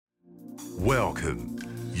Welcome.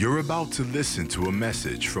 You're about to listen to a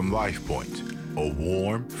message from LifePoint, a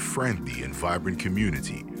warm, friendly, and vibrant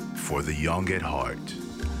community for the young at heart.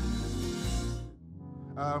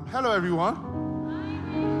 Hello, everyone.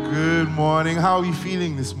 Good morning. How are we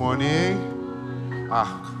feeling this morning?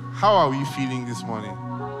 How are we feeling this morning?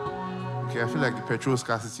 Okay, I feel like the petrol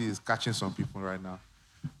scarcity is catching some people right now.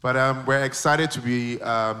 But we're excited to be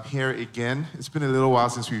here again. It's been a little while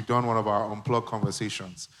since we've done one of our Unplugged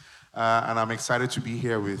conversations. And I'm excited to be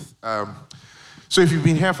here with... So if you've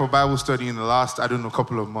been here for Bible study in the last,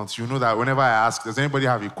 couple of months, you know that whenever I ask, does anybody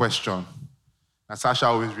have a question? Natasha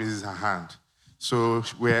always raises her hand. So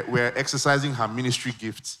we're exercising her ministry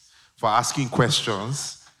gifts for asking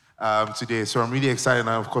questions today. So I'm really excited. And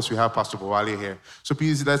of course, we have Pastor Bowale here. So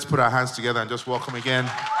please, let's put our hands together and just welcome again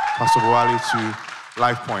Pastor Bowale to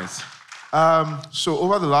LifePoint. So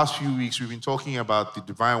over the last few weeks, we've been talking about the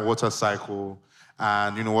divine water cycle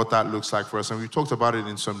and what that looks like for us. And we've talked about it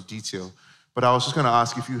in some detail. But I was just going to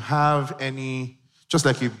ask if you have any, just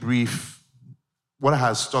like a brief, what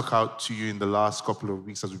has stuck out to you in the last couple of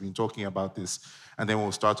weeks as we've been talking about this, and then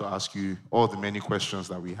we'll start to ask you all the many questions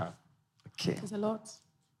that we have. Okay. There's a lot.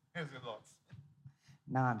 There's a lot.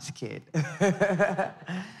 Now I'm scared.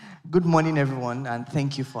 Good morning, everyone, and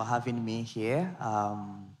thank you for having me here.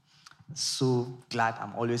 So glad.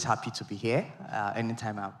 I'm always happy to be here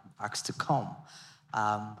anytime I'm asked to come.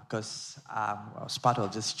 Because I was part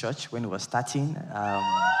of this church when it was starting.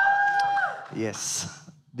 Yes.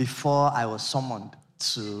 Before I was summoned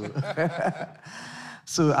to...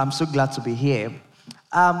 So I'm so glad to be here.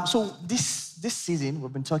 So this season,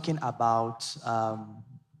 we've been talking about,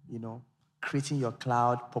 creating your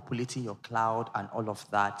cloud, populating your cloud, and all of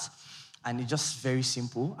that. And it's just very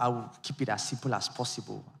simple. I will keep it as simple as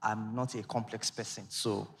possible. I'm not a complex person.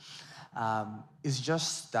 So it's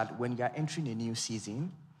just that when you're entering a new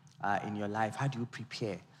season in your life, how do you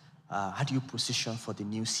prepare? How do you position for the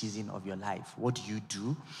new season of your life? What do you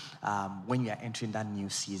do when you are entering that new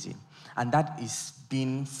season? And that is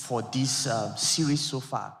been for this series so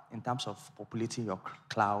far in terms of populating your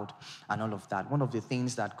cloud and all of that. One of the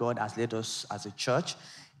things that God has led us as a church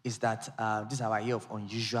is that this is our year of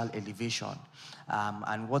unusual elevation.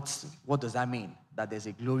 And what does that mean? That there's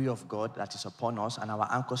a glory of God that is upon us, and our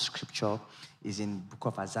anchor scripture is in the book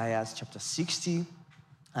of Isaiah, chapter 60,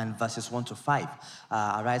 and verses 1-5.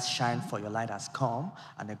 Arise, shine, for your light has come,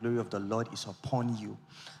 and the glory of the Lord is upon you.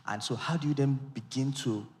 And so how do you then begin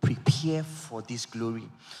to prepare for this glory?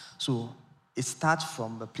 So it starts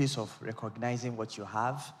from a place of recognizing what you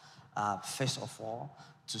have, first of all,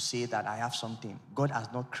 to say that I have something. God has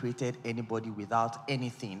not created anybody without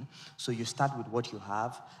anything. So you start with what you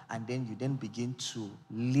have, and then you then begin to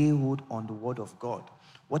lay hold on the word of God.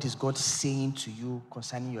 What is God saying to you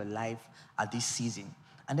concerning your life at this season?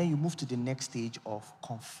 And then you move to the next stage of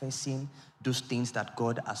confessing those things that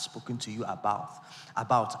God has spoken to you about.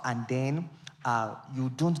 And then you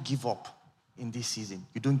don't give up in this season.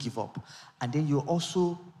 You don't give up. And then you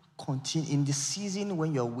also continue in the season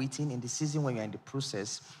when you're waiting, in the season when you're in the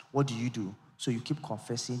process. What do? So you keep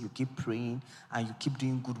confessing, you keep praying, and you keep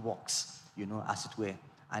doing good works, as it were.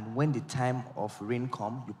 And when the time of rain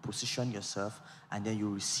comes, you position yourself, and then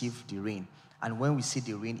you receive the rain. And when we see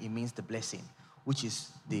the rain, it means the blessing, which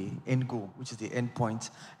is the end goal, which is the end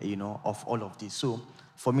point, of all of this. So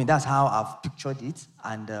for me, that's how I've pictured it,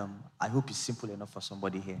 and I hope it's simple enough for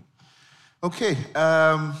somebody here. Okay,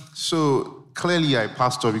 so clearly I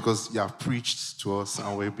pastor because you have preached to us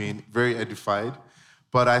and we've been very edified.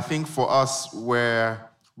 But I think for us, where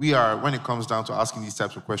we are, when it comes down to asking these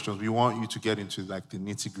types of questions, we want you to get into the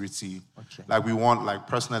nitty-gritty. Okay. We want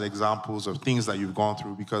personal examples of things that you've gone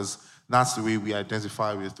through, because that's the way we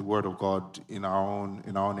identify with the Word of God in our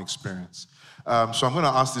own experience. So I'm going to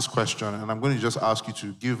ask this question, and I'm going to just ask you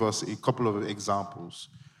to give us a couple of examples.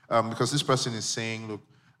 Because this person is saying, look,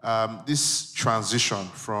 this transition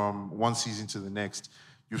from one season to the next,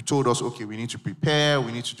 you've told us, okay, we need to prepare,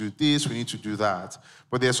 we need to do this, we need to do that.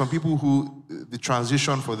 But there are some people who the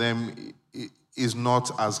transition for them is not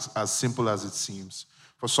as simple as it seems.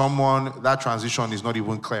 For someone, that transition is not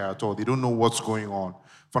even clear at all. They don't know what's going on.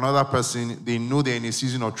 For another person, they know they're in a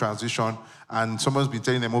season of transition, and someone's been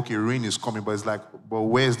telling them, okay, rain is coming, but it's like, but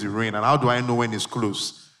where's the rain? And how do I know when it's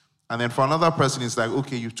close? And then for another person, it's like,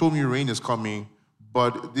 okay, you told me rain is coming,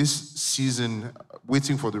 but this season,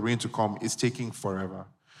 waiting for the rain to come, is taking forever.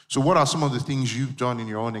 So what are some of the things you've done in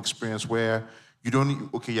your own experience where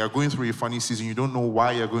you're going through a funny season, you don't know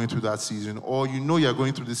why you're going through that season, or you're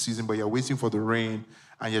going through this season, but you're waiting for the rain,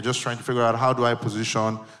 and you're just trying to figure out how do I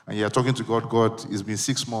position, and you're talking to God, God, it's been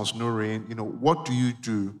 6 months, no rain. What do you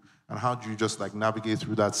do And how do you just like navigate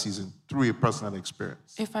through that season through a personal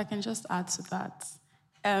experience? If I can just add to that,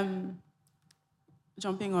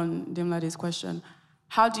 jumping on Demlade's question,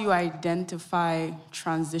 how do you identify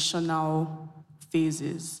transitional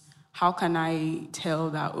phases? How can I tell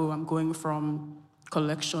that, oh, I'm going from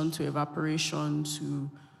collection to evaporation to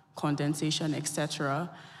condensation, etc.?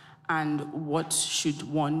 And what should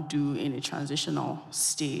one do in a transitional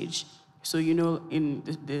stage? So, in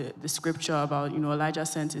the scripture about, Elijah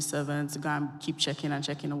sent his servants to go and keep checking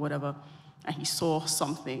or whatever, and he saw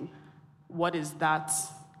something. What is that,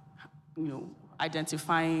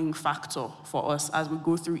 identifying factor for us as we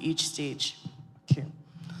go through each stage? Okay.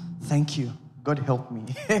 Thank you. God help me.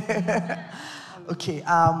 Okay,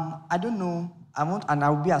 I don't know. And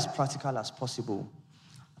I'll be as practical as possible.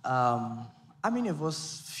 How many of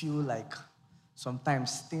us feel like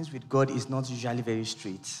sometimes things with God is not usually very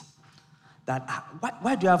straight? That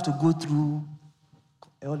why do you have to go through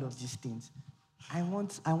all of these things? I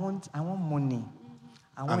want money.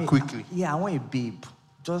 Quickly. I want a babe.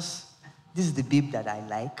 This is the babe that I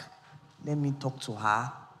like. Let me talk to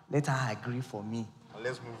her. Let her agree for me.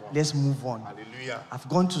 Let's move on. Hallelujah. I've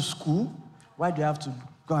gone to school. Why do I have to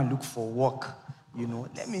go and look for work?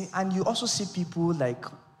 And you also see people like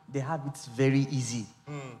they have it very easy.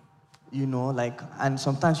 And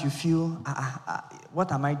sometimes you feel,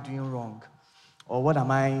 what am I doing wrong? Or what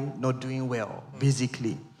am I not doing well,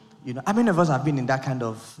 basically? How many of us have been in that kind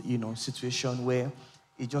of, situation where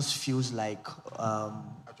it just feels like...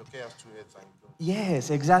 Yes,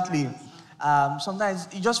 exactly. Sometimes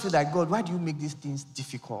you just feel like, God, why do you make these things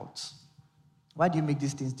difficult? Why do you make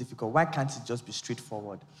these things difficult? Why can't it just be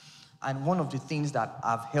straightforward? And one of the things that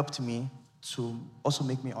have helped me to also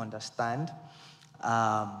make me understand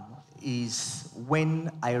is when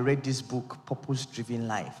I read this book, Purpose Driven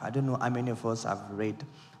Life. I don't know how many of us have read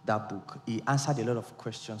that book. It answered a lot of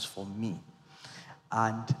questions for me.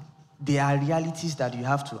 And there are realities that you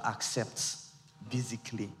have to accept,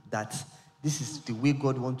 basically, that this is the way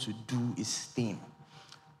God wants to do his thing.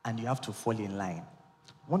 And you have to fall in line.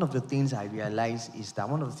 One of the things I realized is that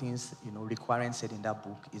one of the things, Rick Warren said in that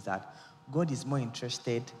book is that God is more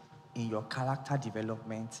interested in your character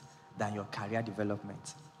development than your career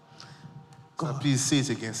development. Please say it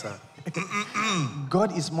again, sir.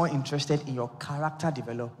 God is more interested in your character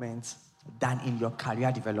development than in your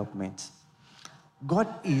career development. God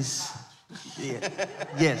is,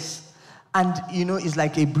 yes. And, it's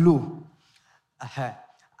like a blow.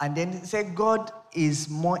 And then say God is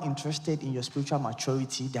more interested in your spiritual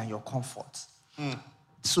maturity than your comfort.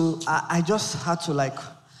 So I just had to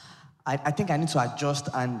I think I need to adjust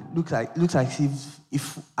and look like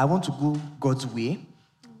if I want to go God's way,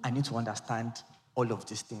 I need to understand all of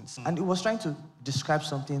these things. And it was trying to describe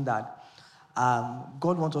something that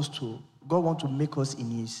God wants to make us in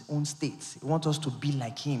his own state. He wants us to be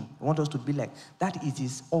like him. He wants us to be like, that is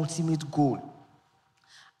his ultimate goal.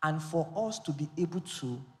 And for us to be able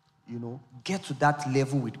to, get to that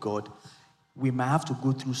level with God, we might have to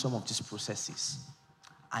go through some of these processes.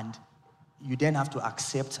 And you then have to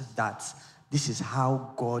accept that this is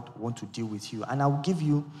how God wants to deal with you. And I will give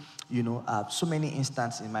you, so many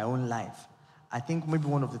instances in my own life. I think maybe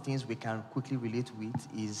one of the things we can quickly relate with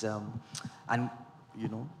is,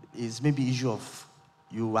 is maybe issue of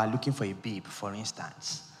you are looking for a babe, for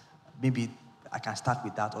instance. Maybe I can start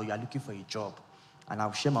with that, or you are looking for a job. And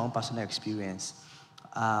I'll share my own personal experience.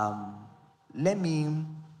 Let me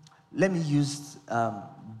use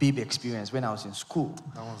babe experience when I was in school.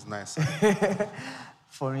 That was nice.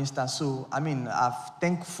 For instance, so I've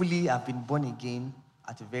been born again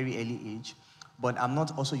at a very early age, but I'm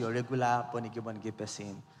not also your regular born again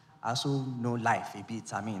person. I also know life a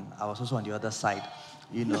bit. I was also on the other side,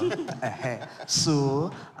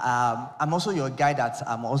 So I'm also your guy that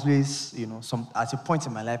I'm always, at a point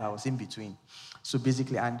in my life I was in between. So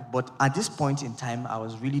basically, but at this point in time, I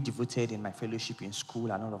was really devoted in my fellowship in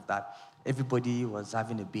school and all of that. Everybody was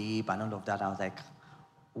having a babe and all of that. I was like,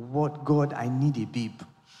 what, God, I need a babe.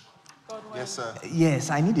 God, yes, sir. Yes,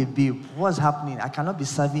 I need a babe. What's happening? I cannot be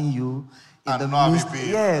serving you in the midst.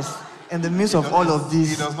 Yes, in the midst of all of this.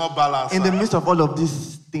 He does not balance. In the midst of all of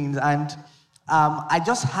these things. And I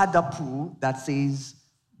just had that pull that says,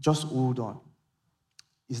 just hold on.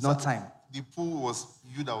 It's not time. The pull was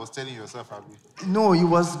you that was telling yourself, Abby? No, it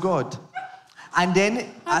was God. And then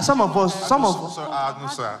some of us. No,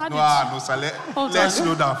 sir. Let's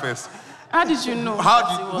slow down first. How did you know?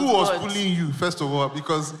 Who was pulling you, first of all?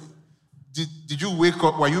 Because did you wake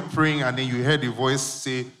up, were you praying and then you heard a voice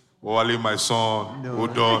say, Wale, my son,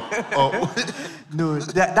 hold on? No,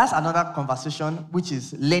 that's another conversation, which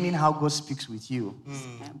is learning how God speaks with you.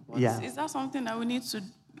 Yeah. Is that something that we need to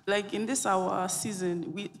like in this our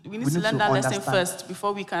season, we need to learn that lesson first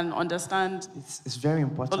before we can understand. It's very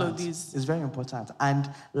important. All of these. It's very important. And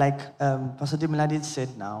like Pastor Demilade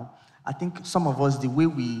said now, I think some of us, the way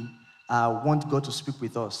we want God to speak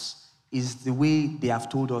with us is the way they have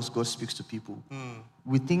told us God speaks to people.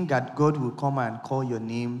 We think that God will come and call your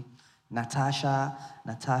name, Natasha,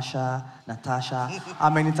 Natasha, Natasha. How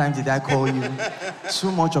many times did I call you?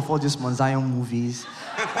 Too much of all these Mount Zion movies.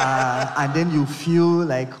 And then you feel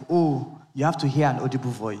like, oh, you have to hear an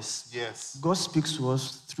audible voice. Yes. God speaks to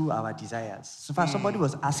us through our desires. So far, somebody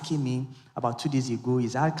was asking me about 2 days ago,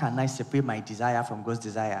 is how can I separate my desire from God's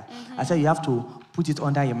desire? I said, you have to put it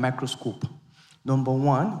under a microscope. Number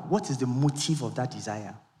one, what is the motive of that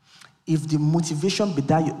desire? If the motivation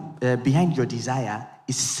behind your desire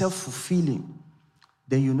is self-fulfilling,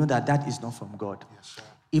 then you know that that is not from God. Yes, sir.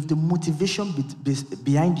 If the motivation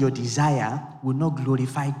behind your desire will not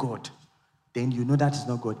glorify God, then you know that is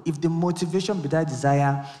not God. If the motivation behind that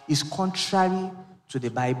desire is contrary to the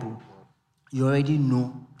Bible, you already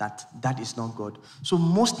know that that is not God. So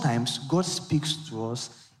most times, God speaks to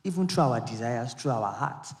us even through our desires, through our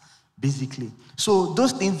hearts, basically. So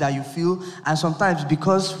those things that you feel, and sometimes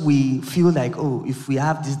because we feel like, oh, if we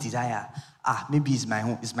have this desire, maybe it's my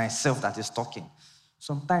own, it's myself that is talking.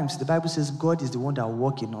 Sometimes the Bible says God is the one that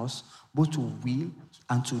works in us, both to will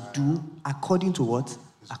and to do according to what?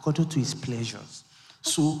 According to his pleasures.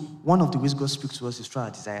 So one of the ways God speaks to us is through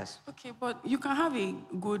our desires. Okay, but you can have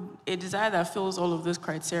a desire that fills all of those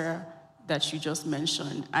criteria that you just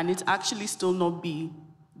mentioned, and it actually still not be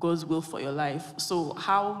God's will for your life. So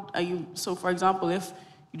how are you, so for example, if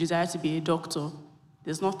you desire to be a doctor,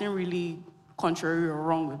 there's nothing really contrary or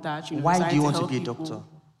wrong with that. Why do you want to be a doctor?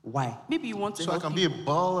 Why? Maybe you want to help So I can people. be a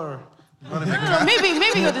baller.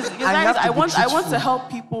 Maybe your desire is I want to help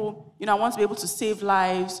people. I want to be able to save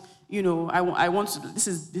lives. I want to. This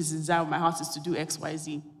desire of my heart is to do X, Y,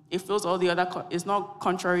 Z. It feels all the other. It's not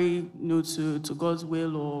contrary, to God's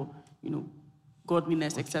will or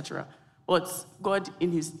godliness, etc. But God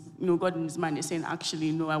in His mind is saying,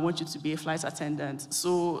 actually, no, I want you to be a flight attendant.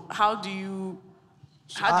 So how do you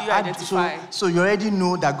identify? So you already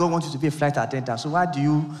know that God wants you to be a flight attendant. So why do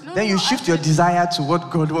you you shift your desire to what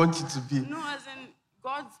God wants you to be? No, as in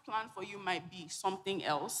God's plan for you might be something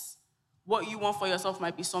else. What you want for yourself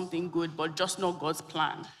might be something good, but just not God's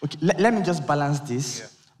plan. Okay, let me just balance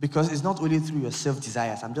this, because it's not only through your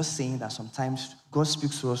self-desires. I'm just saying that sometimes God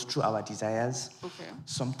speaks to us through our desires. Okay.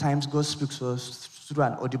 Sometimes God speaks to us through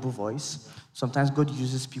an audible voice. Sometimes God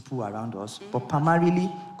uses people around us. But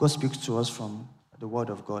primarily, God speaks to us from the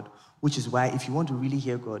Word of God, which is why if you want to really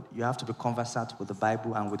hear God, you have to be conversant with the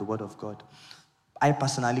Bible and with the Word of God. I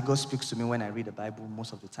personally, God speaks to me when I read the Bible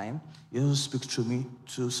most of the time. He also speaks to me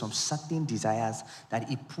to some certain desires that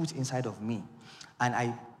He put inside of me. And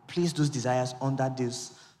I place those desires under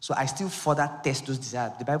this. So I still further test those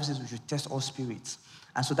desires. The Bible says we should test all spirits.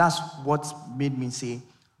 And so that's what made me say,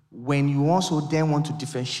 when you also then want to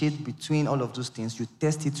differentiate between all of those things, you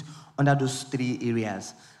test it under those 3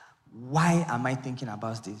 areas. Why am I thinking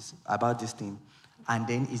about this thing? And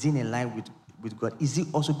then is it in line with God? Is it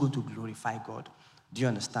also going to glorify God? Do you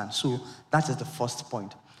understand? So that is the first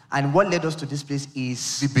point. And what led us to this place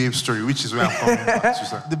is the babe story, which is where I'm coming back to,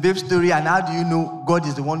 sir. The babe story, and how do you know God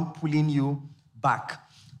is the one pulling you back?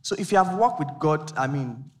 So if you have walked with God,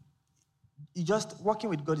 working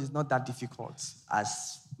with God is not that difficult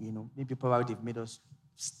as, maybe probably they've made us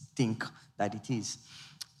think that it is.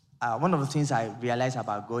 One of the things I realize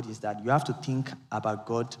about God is that you have to think about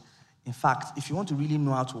God. In fact, if you want to really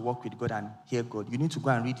know how to walk with God and hear God, you need to go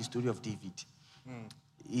and read the story of David.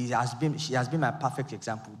 She has been my perfect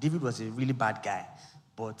example. David was a really bad guy,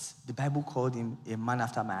 but the Bible called him a man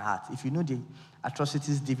after my heart. If you know the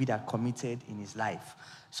atrocities David had committed in his life,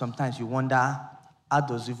 sometimes you wonder, how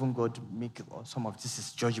does even God make some of this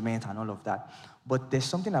is judgment and all of that? But there's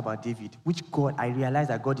something about David, which I realize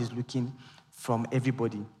that God is looking from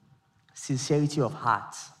everybody. Sincerity of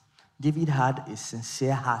heart. David had a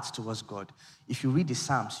sincere heart towards God. If you read the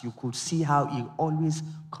Psalms, you could see how he always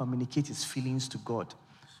communicates his feelings to God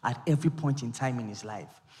at every point in time in his life.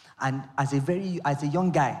 And as a young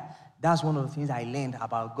guy, that's one of the things I learned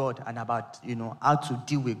about God and about, how to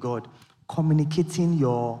deal with God. Communicating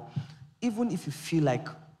even if you feel like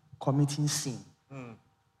committing sin,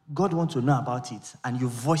 God wants to know about it, and you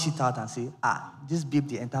voice it out and say, this babe,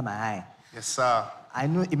 they enter my eye. Yes, sir. I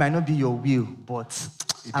know it might not be your will, but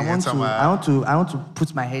I want to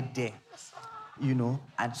put my head there.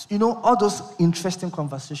 And all those interesting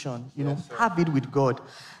conversations, have it with God.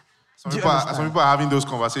 Some people are having those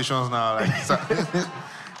conversations now.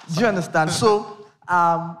 Do you understand? So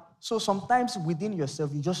So sometimes within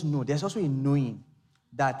yourself, you just know. There's also a knowing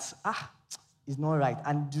that, it's not right.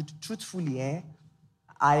 And truthfully,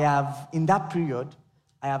 I have, in that period,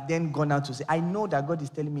 I have then gone out to say, I know that God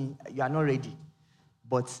is telling me, you are not ready.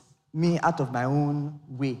 But me, out of my own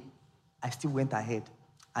way, I still went ahead.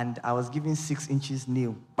 And I was given 6 inches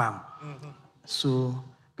nail. Bam. Mm-hmm. So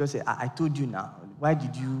God said, I told you now. Why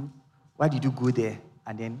did you go there?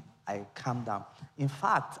 And then I calmed down. In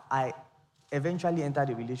fact, I eventually entered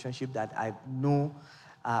a relationship that I know,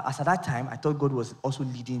 as at that time, I thought God was also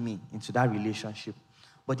leading me into that relationship.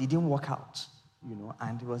 But it didn't work out,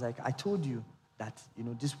 and it was like, I told you that,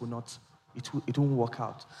 this will not, it won't work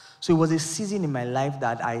out. So it was a season in my life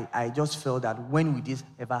that I just felt that when will this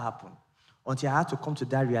ever happen? Until I had to come to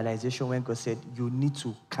that realization when God said, you need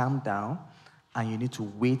to calm down, and you need to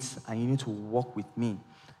wait, and you need to walk with me.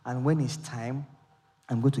 And when it's time,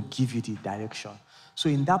 I'm going to give you the direction. So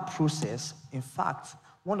in that process, in fact,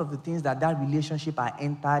 one of the things that relationship I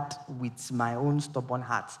entered with my own stubborn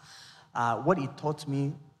heart, what it taught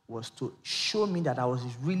me was to show me that I was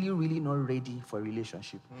really, really not ready for a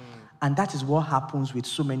relationship. And that is what happens with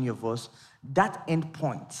so many of us. That end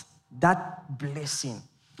point, that blessing,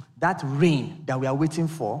 that rain that we are waiting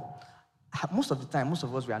for, most of the time, most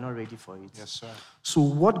of us, we are not ready for it. Yes, sir. So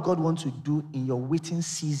what God wants to do in your waiting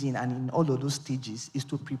season and in all of those stages is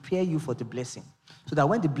to prepare you for the blessing. So that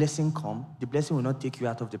when the blessing comes, the blessing will not take you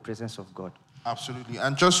out of the presence of God. Absolutely.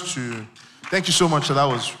 And thank you so much. That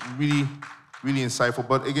was really, really insightful.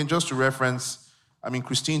 But again, just to reference,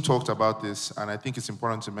 Christine talked about this, and I think it's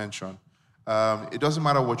important to mention. It doesn't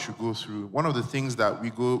matter what you go through. One of the things that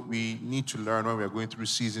we need to learn when we are going through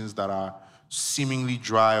seasons that are seemingly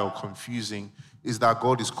dry or confusing is that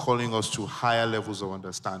God is calling us to higher levels of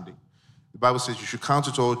understanding. The Bible says you should count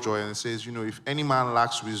it all joy, and it says, if any man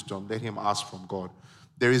lacks wisdom, let him ask from God.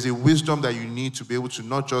 There is a wisdom that you need to be able to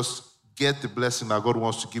not just get the blessing that God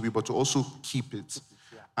wants to give you, but to also keep it.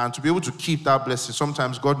 And to be able to keep that blessing,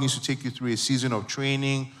 sometimes God needs to take you through a season of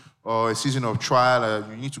training or a season of trial.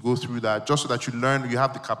 You need to go through that just so that you learn, you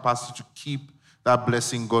have the capacity to keep that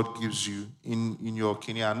blessing God gives you in your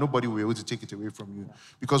Kenya, and nobody will be able to take it away from you.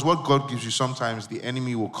 Because what God gives you, sometimes the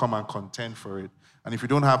enemy will come and contend for it. And if you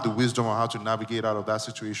don't have the wisdom on how to navigate out of that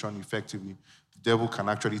situation effectively, the devil can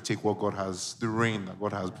actually take what God has, the rain that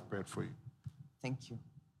God has prepared for you. Thank you.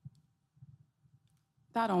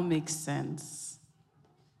 That all makes sense.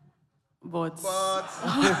 But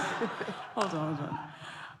hold on.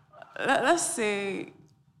 Let's say,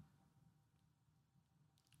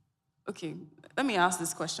 okay, let me ask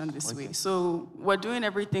this question this way. So we're doing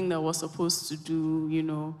everything that we're supposed to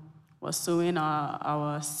do, we're sowing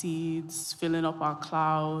our seeds, filling up our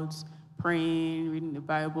clouds, praying, reading the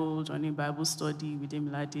Bible, joining Bible study with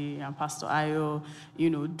Demilade and Pastor Ayo,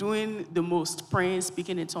 doing the most, praying,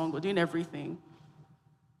 speaking in tongues, we're doing everything.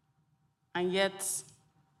 And yet,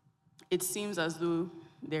 it seems as though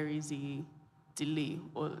there is a delay,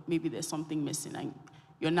 or maybe there's something missing, and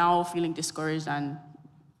you're now feeling discouraged and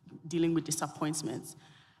dealing with disappointments.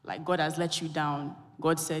 Like God has let you down.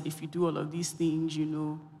 God said, if you do all of these things,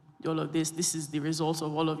 all of this is the result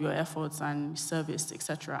of all of your efforts and service,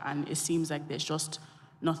 etc. And it seems like there's just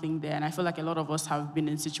nothing there. And I feel like a lot of us have been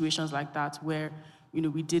in situations like that where,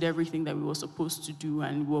 we did everything that we were supposed to do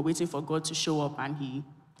and we were waiting for God to show up, and he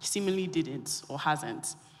seemingly didn't or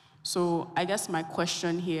hasn't. So I guess my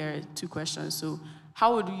question here, 2 questions. So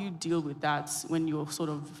how do you deal with that when you're sort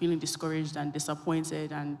of feeling discouraged and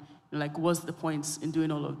disappointed and what's the point in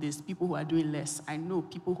doing all of this? People who are doing less, I know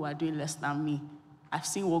people who are doing less than me. I've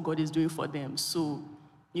seen what God is doing for them. So,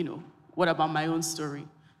 what about my own story?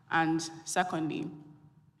 And secondly,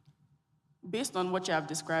 based on what you have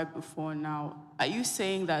described before now, are you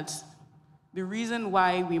saying that the reason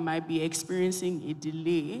why we might be experiencing a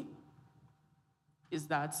delay is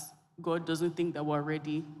that God doesn't think that we're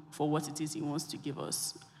ready for what it is he wants to give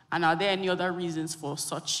us? And are there any other reasons for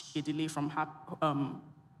such a delay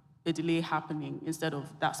happening instead of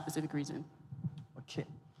that specific reason? Okay.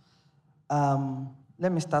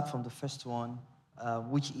 Let me start from the first one,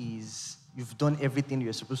 which is you've done everything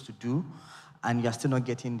you're supposed to do, and you're still not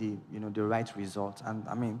getting the right result.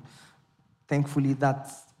 And thankfully,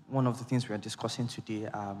 that's one of the things we are discussing today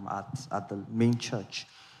at the main church.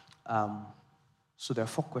 So there are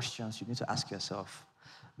 4 questions you need to ask yourself.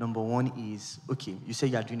 Number 1 is, okay, you say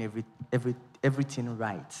you are doing everything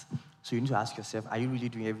right. So you need to ask yourself, are you really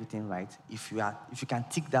doing everything right? If you can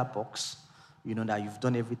tick that box, that you've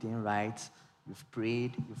done everything right, you've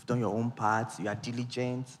prayed, you've done your own part, you are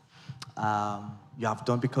diligent, you have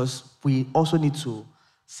done, because we also need to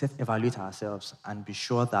self-evaluate ourselves and be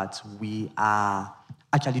sure that we are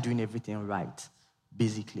actually doing everything right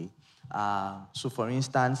basically. So for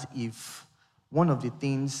instance, if one of the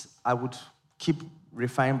things I would keep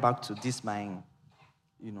referring back to this, my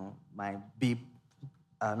babe,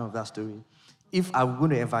 that story. If I were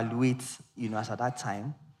going to evaluate, as at that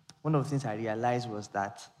time, one of the things I realized was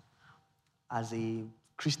that as a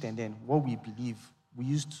Christian then, what we believe, we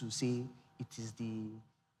used to say it is the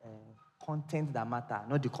content that matter,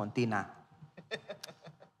 not the container.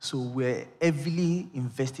 So we're heavily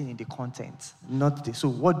investing in the content, not the. So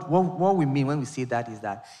what we mean when we say that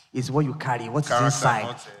is what you carry, what is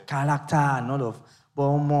inside, character and all of.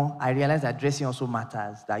 But more, I realize that dressing also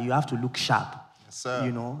matters. That you have to look sharp. Yes,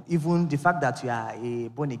 sir. Even the fact that you are a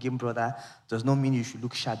born again brother does not mean you should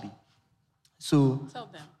look shabby. So tell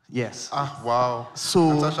them. Yes. Ah, wow.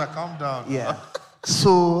 So Natasha, calm down. Yeah.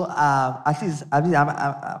 So at least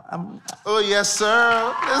I'm. Oh yes,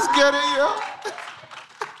 sir. Let's get it, yo.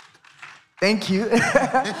 Thank you.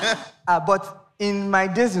 But in my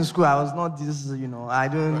days in school, I was not this, I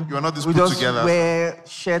don't... You are not this we put just together. wear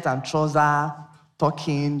shirt and trouser,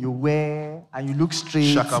 talking, you wear, and you look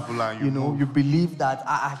straight. Shakabula, and you move. You believe that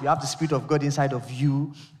you have the Spirit of God inside of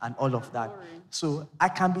you and all of that. So I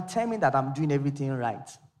can be telling that I'm doing everything right.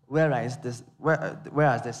 Whereas there's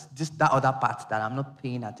that other part that I'm not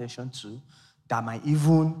paying attention to, that might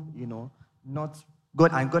even, not...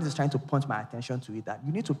 God is trying to point my attention to it, that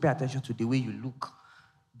you need to pay attention to the way you look,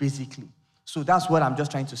 basically. So that's what I'm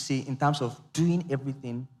just trying to say in terms of doing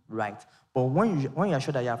everything right. But when you're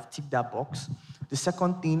sure that you have ticked that box, the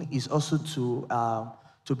second thing is also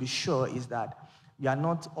to be sure is that you are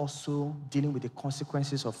not also dealing with the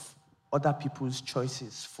consequences of other people's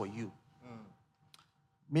choices for you.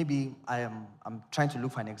 Maybe I'm trying to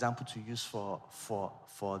look for an example to use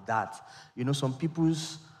for that. Some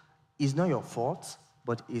people's, it's not your fault,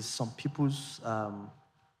 but it's some people's,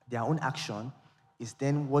 their own action is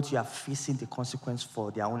then what you are facing the consequence for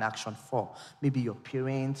their own action for. Maybe your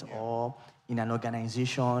parents or in an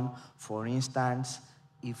organization, for instance,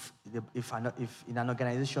 if in an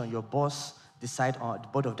organization your boss decide or the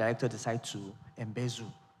board of directors decide to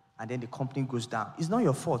embezzle, and then the company goes down. It's not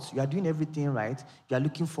your fault. You are doing everything right. You are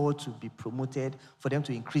looking forward to be promoted, for them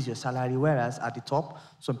to increase your salary, whereas at the top,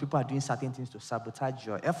 some people are doing certain things to sabotage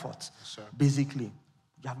your efforts. Sure. Basically,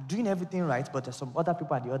 you are doing everything right, but there's some other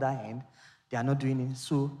people at the other end, they are not doing it.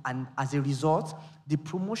 So, and as a result, the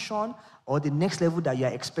promotion or the next level that you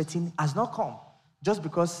are expecting has not come. Just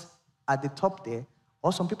because at the top there,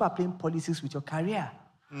 or some people are playing politics with your career.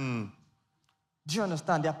 Do you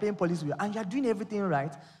understand? They are playing politics with you, and you are doing everything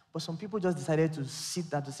right, but some people just decided to sit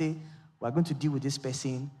there to say, we're going to deal with this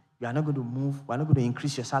person, you are not going to move, we're not going to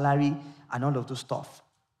increase your salary, and all of those stuff.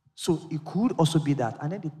 So it could also be that.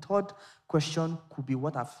 And then the third question could be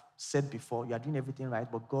what I've said before. You are doing everything right,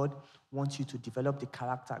 but God wants you to develop the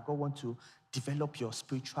character. God wants to develop your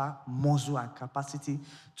spiritual muscle and capacity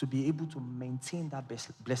to be able to maintain that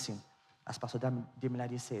blessing, as Pastor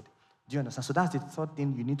Demilade said. Do you understand? So that's the third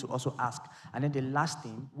thing you need to also ask. And then the last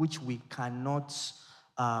thing, which we cannot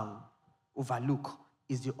overlook,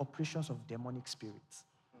 is the operations of demonic spirits.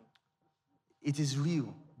 It is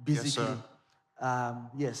real, basically. Yes, sir.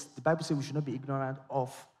 Yes, the Bible says we should not be ignorant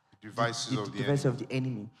of the devices of the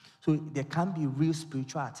enemy. So there can be real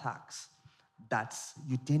spiritual attacks that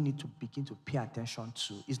you then need to begin to pay attention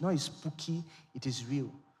to. It's not spooky, it is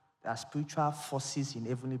real. There are spiritual forces in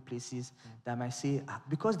heavenly places that might say,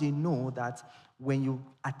 because they know that when you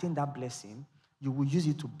attain that blessing, you will use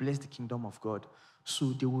it to bless the kingdom of God.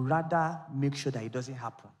 So they will rather make sure that it doesn't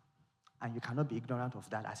happen. And you cannot be ignorant of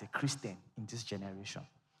that as a Christian in this generation.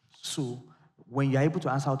 So when you're able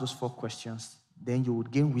to answer all those 4 questions, then you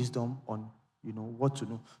would gain wisdom on, what to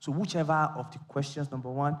know. So whichever of the questions,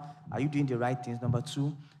 number 1, are you doing the right things? Number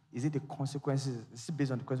 2, is it the consequences? Is it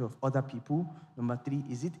based on the consequences of other people? Number 3,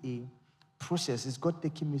 is it a process? Is God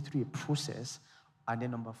taking me through a process? And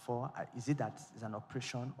then number 4, is it that it's an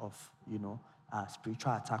operation of,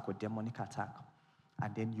 spiritual attack or demonic attack?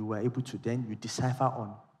 And then you were able to you decipher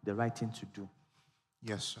on the right thing to do.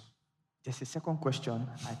 Yes, sir. There's a second question.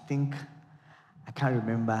 I think I can't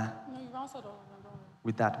remember. No, you've answered all of them.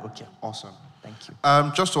 With that, okay. Awesome. Thank you.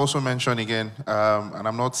 Just to also mention again, and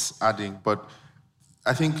I'm not adding, but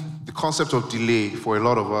I think the concept of delay for a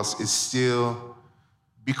lot of us is still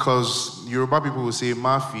because Yoruba people will say,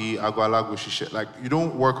 Mafi, Agwalago, Shishe. Like, you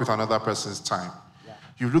don't work with another person's time. Yeah.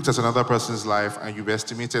 You've looked at another person's life and you've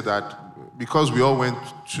estimated that because we all went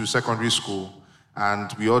to secondary school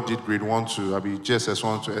and we all did grade 1 to JSS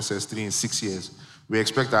 1 to SS3 in 6 years, we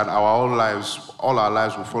expect that all our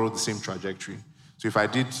lives will follow the same trajectory. So if I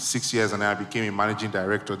did 6 years and then I became a managing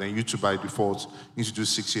director, then you two by default need to do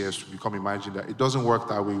 6 years to become a managing director. It doesn't work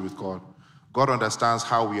that way with God. God understands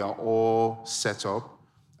how we are all set up,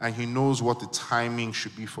 and he knows what the timing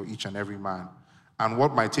should be for each and every man. And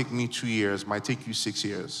what might take me 2 years might take you 6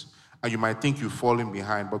 years. And you might think you've fallen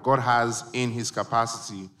behind, but God has in his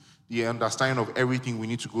capacity the understanding of everything we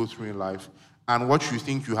need to go through in life. And what you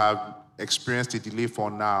think you have experienced a delay for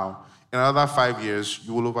now, in another 5 years,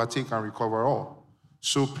 you will overtake and recover all.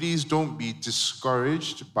 So please don't be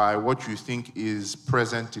discouraged by what you think is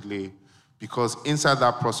present delay, because inside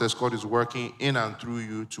that process, God is working in and through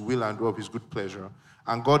you to will and do of his good pleasure.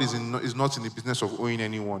 And God is not in the business of owing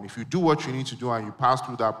anyone. If you do what you need to do and you pass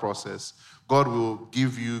through that process, God will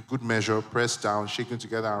give you good measure, pressed down, shaken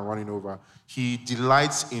together, and running over. He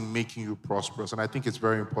delights in making you prosperous, and I think it's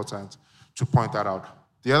very important to point that out.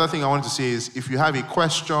 The other thing I wanted to say is, if you have a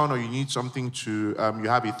question or you need something to, you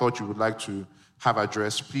have a thought you would like to have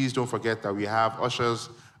addressed, please don't forget that we have ushers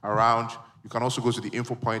around. You can also go to the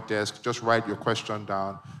info point desk, just write your question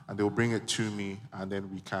down, and they'll bring it to me, and then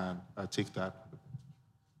we can take that.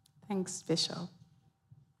 Thanks, Bishop.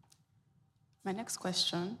 My next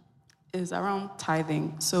question is around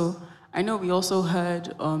tithing. So I know we also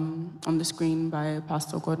heard on the screen by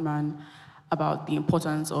Pastor Godman about the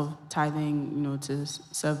importance of tithing, to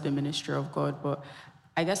serve the ministry of God. But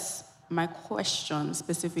I guess my question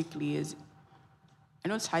specifically is, I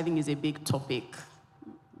know tithing is a big topic,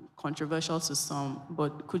 controversial to some,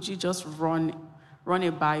 but could you just run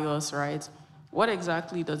it by us, right? What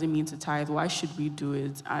exactly does it mean to tithe? Why should we do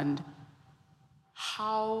it? And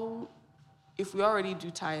how, if we already do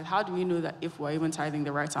tithe, how do we know that if we're even tithing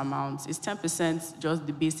the right amount? Is 10% just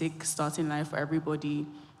the basic starting line for everybody?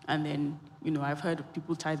 And then, I've heard of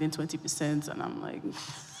people tithing 20%, and I'm like,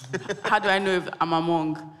 how do I know if I'm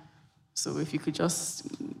among? So if you could just...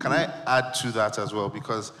 Can I add to that as well?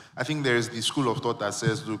 Because I think there is the school of thought that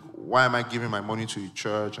says, look, why am I giving my money to a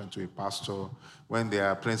church and to a pastor when there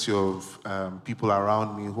are plenty of people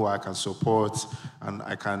around me who I can support and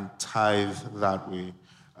I can tithe that way?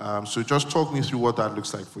 So just talk me through what that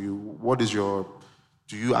looks like for you.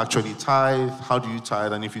 Do you actually tithe? How do you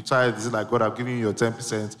tithe? And if you tithe, is it like, God, I've given you your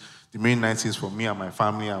 10%, the main 90 is for me and my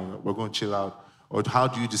family, and we're going to chill out? Or how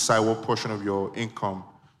do you decide what portion of your income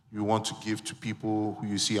you want to give to people who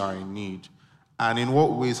you see are in need? And in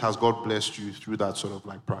what ways has God blessed you through that sort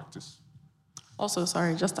of practice? Also,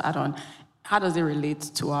 sorry, just to add on, how does it relate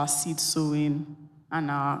to our seed sowing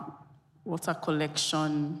and our water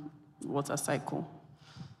collection, water cycle?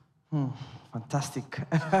 Fantastic.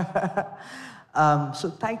 So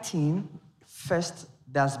tithing, first,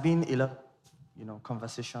 there's been a lot,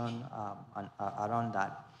 conversation around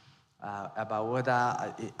that. About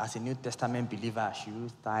whether, as a New Testament believer, I should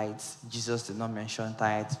use tithes. Jesus did not mention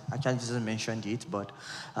tithes. Actually, Jesus mentioned it, but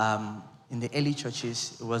in the early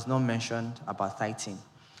churches, it was not mentioned about tithing.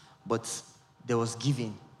 But there was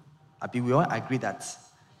giving. We all agree that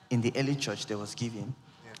in the early church, there was giving.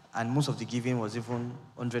 Yeah. And most of the giving was even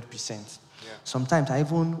 100%. Yeah. Sometimes I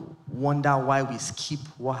even wonder why we skip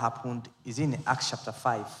what happened. Is in Acts chapter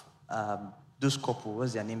 5. Those couple,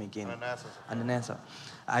 what's their name again? Ananias.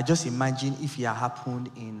 I just imagine if it had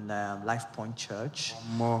happened in Life Point Church,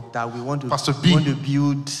 that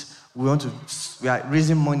we are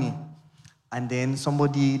raising money, and then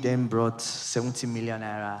somebody then brought 70 million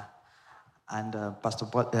naira, and Pastor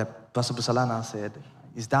Busalana said,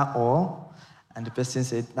 "Is that all?" And the person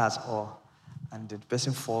said, "That's all." And the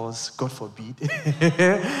person falls, God forbid.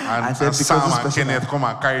 and said, Sam and Kenneth come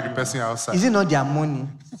and carry the person outside. Is it not their money?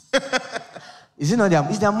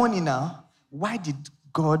 Is their money now? Why did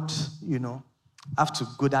God, have to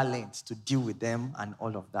go that length to deal with them and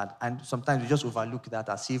all of that? And sometimes we just overlook that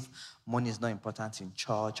as if money is not important in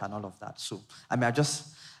church and all of that. So,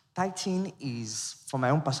 tithing is, from my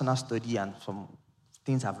own personal study and from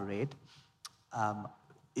things I've read,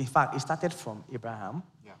 in fact, it started from Abraham.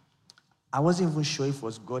 Yeah. I wasn't even sure if it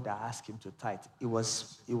was God that asked him to tithe. It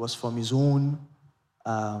was from his own,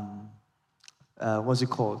 what's it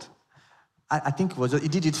called? I think he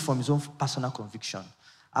did it from his own personal conviction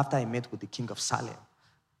after he met with the king of Salem,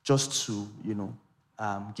 just to,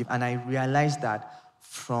 give. And I realized that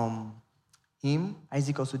from him,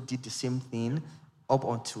 Isaac also did the same thing up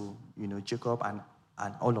until, Jacob and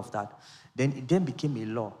all of that. Then it then became a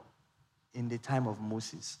law in the time of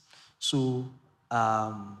Moses. So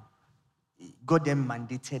God then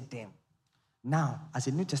mandated them. Now, as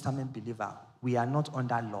a New Testament believer, we are not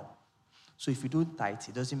under law. So if you do tithe,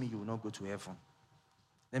 it doesn't mean you will not go to heaven.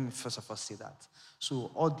 Let me first of all say that. So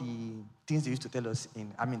all the things they used to tell us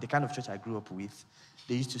the kind of church I grew up with,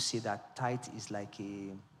 they used to say that tithe is like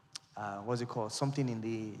what's it called? Something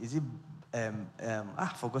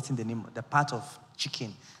I've forgotten the name, the part of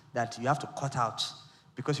chicken that you have to cut out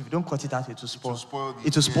Because if you don't cut it out, it will spoil.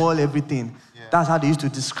 It will spoil Everything. Yeah. That's how they used to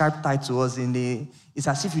describe tithe to us. It's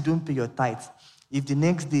as if you don't pay your tithe. If the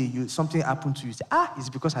next day something happened to you, say, it's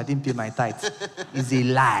because I didn't pay my tithe. It's a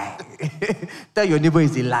lie. Tell your neighbor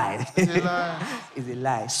it's a lie. It's a lie. It's a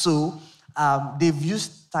lie. So they've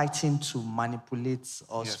used tithing to manipulate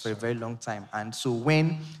us for a very long time. And so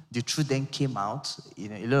when the truth then came out,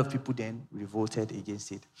 a lot of people then revolted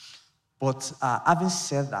against it. But having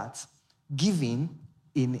said that, giving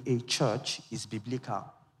in a church is biblical.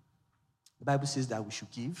 The Bible says that we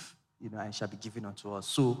should give, and it shall be given unto us.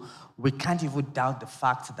 So we can't even doubt the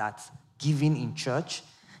fact that giving in church,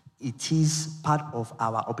 it is part of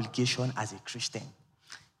our obligation as a Christian.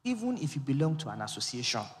 Even if you belong to an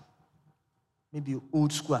association, maybe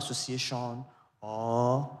old school association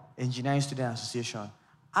or engineering student association,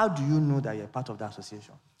 how do you know that you're part of that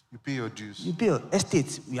association? You pay your dues. You pay your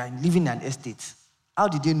estate. You are living in an estate. How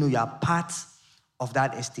did they know you are part of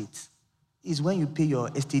that estate? It's when you pay your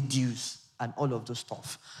estate dues and all of those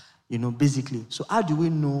stuff, basically. So how do we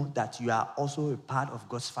know that you are also a part of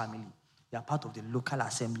God's family? You are part of the local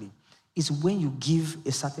assembly. It's when you give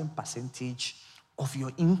a certain percentage of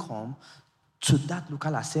your income to that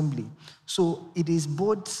local assembly. So it is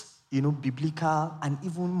both, biblical and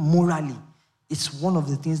even morally. It's one of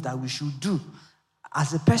the things that we should do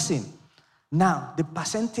as a person. Now, the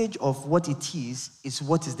percentage of what it is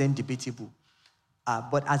what is then debatable.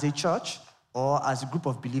 But as a church or as a group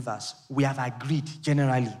of believers, we have agreed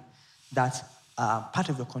generally that part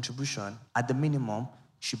of your contribution at the minimum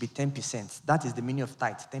should be 10%. That is the meaning of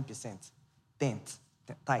tithe, 10%.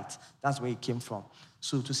 Tithe. That's where it came from.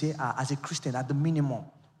 So to say, as a Christian, at the minimum,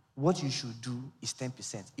 what you should do is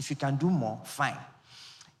 10%. If you can do more, fine.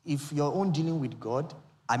 If your own dealing with God,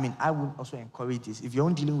 I would also encourage this. If your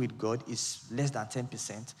own dealing with God is less than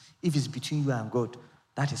 10%, if it's between you and God,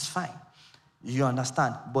 that is fine. You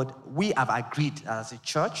understand? But we have agreed as a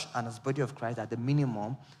church and as a body of Christ that the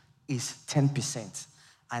minimum is 10%.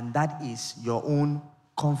 And that is your own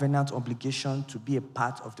covenant obligation to be a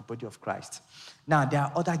part of the body of Christ. Now, there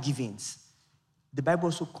are other givings. The Bible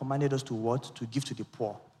also commanded us to what? To give to the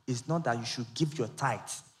poor. It's not that you should give your tithe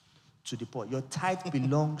to the poor. Your tithe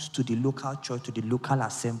belongs to the local church, to the local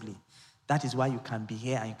assembly. That is why you can be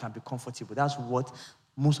here and you can be comfortable. That's what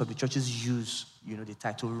most of the churches use, the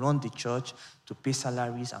tithe, to run the church, to pay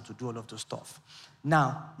salaries, and to do all of those stuff.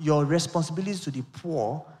 Now, your responsibilities to the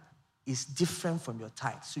poor is different from your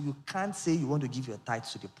tithe. So you can't say you want to give your tithe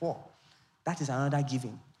to the poor. That is another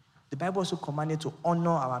giving. The Bible also commanded to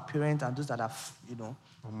honor our parents and those that have,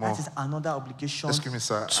 that is another obligation Excuse me,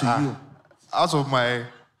 sir. to you. Out of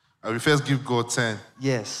I will first give God 10.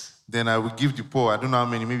 Yes. Then I will give the poor, I don't know how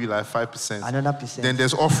many, maybe like 5%. Another percent. Then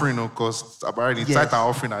there's offering, because apparently Yes. tithe and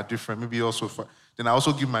offering are different. Maybe also, then I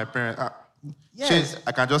also give my parents, Yes.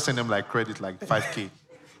 I can just send them like credit, like 5K.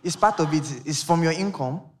 It's part of it. It's from your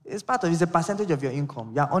income. It's part of it. It's a percentage of your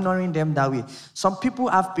income. You're honoring them that way. Some people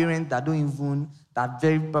have parents that that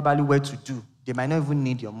very probably well to do. They might not even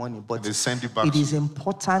need your money, but And they send it back it to is you.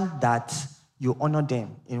 important that you honor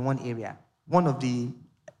them in one area.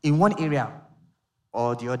 In one area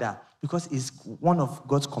or the other. Because it's one of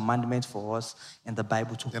God's commandments for us in the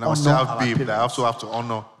Bible to Then honor I will still have our babe that I parents. also have to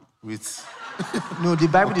honor with No, the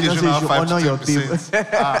Bible did not say you should occasional 5 honor to your babe.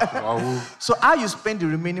 10%. Wow. So how you spend the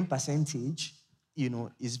remaining percentage,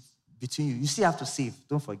 is between you. You still have to save.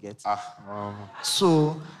 Don't forget. Wow.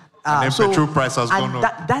 So, And then petrol price has and gone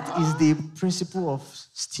up. that is the principle of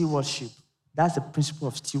stewardship. That's the principle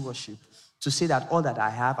of stewardship. To say that all that I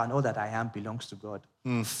have and all that I am belongs to God.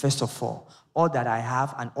 First of all that I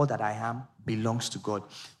have and all that I am belongs to God.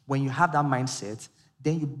 When you have that mindset,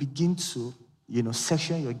 then you begin to,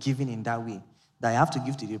 section your giving in that way. That I have to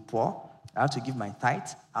give to the poor, I have to give my tithe,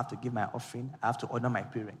 I have to give my offering, I have to honor my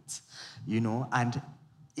parents. And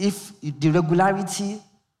if the regularity,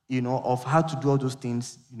 of how to do all those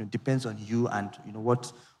things, depends on you and,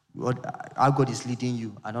 how God is leading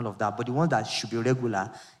you and all of that. But the one that should be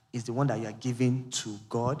regular is the one that you are giving to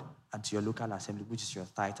God and to your local assembly, which is your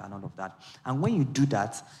tithe and all of that. And when you do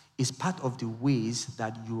that, it's part of the ways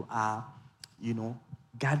that you are,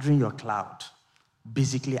 gathering your cloud,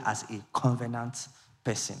 basically as a covenant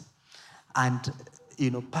person. And,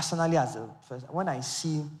 personally, when I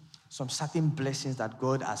see some certain blessings that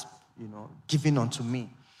God has, given unto me,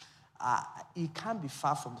 it can't be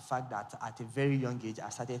far from the fact that at a very young age, I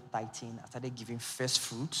started tithing, I started giving first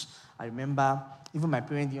fruits. I remember, even my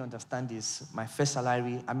parents didn't understand this, my first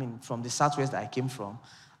salary, from the Southwest that I came from,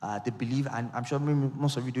 they believe, and I'm sure maybe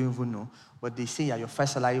most of you don't even know, but they say, your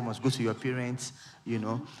first salary must go to your parents,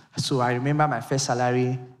 So I remember my first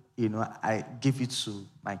salary, I gave it to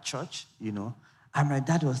my church, And my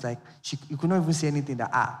dad was like, you could not even say anything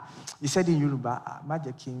he said in Yoruba,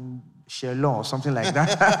 Majekin Shelon or something like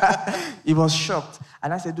that. He was shocked.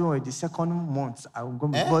 And I said, don't worry, the second month I will go.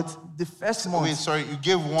 But the first month. Wait, sorry, you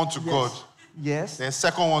gave one to God. Yes. The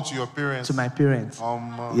second one to your parents. To my parents.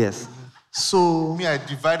 Yes. So. Me, I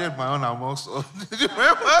divided my own amongst all.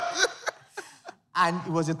 And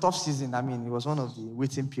it was a tough season. I mean, it was one of the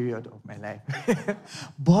waiting period of my life.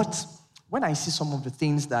 But when I see some of the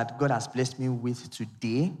things that God has blessed me with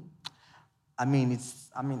today,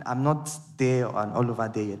 I'm not there and all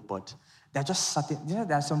over there yet, but there are just certain,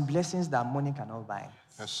 there are some blessings that money cannot buy.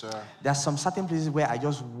 Yes, sir. There are some certain places where I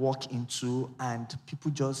just walk into and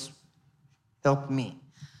people just help me,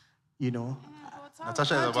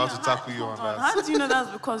 Natasha is about to tackle you on that. How do you know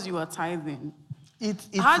that's because you are tithing? Is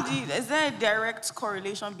there a direct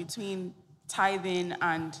correlation between tithing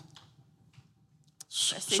and,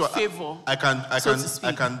 let's say, favor? I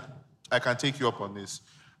can take you up on this.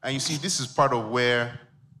 And you see, this is part of where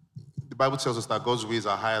the Bible tells us that God's ways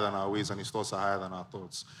are higher than our ways and his thoughts are higher than our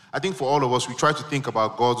thoughts. I think for all of us, we try to think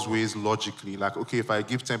about God's ways logically. Like, okay, if I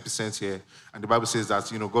give 10% here, and the Bible says that,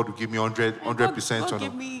 God will give me 100%. God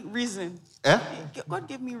give me reason. God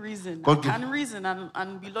give me reason. Can reason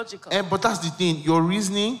and be logical. But that's the thing. Your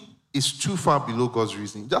reasoning is too far below God's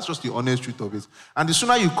reasoning. That's just the honest truth of it. And the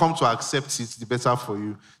sooner you come to accept it, the better for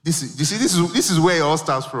you. This is where it all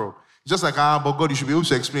starts from. Just like, but God, you should be able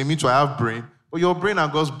to explain me to I have brain. But your brain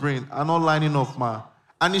and God's brain are not lining up, man.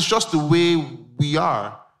 And it's just the way we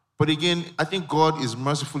are. But again, I think God is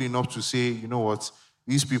merciful enough to say, you know what,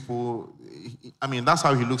 these people, that's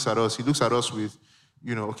how he looks at us. He looks at us with,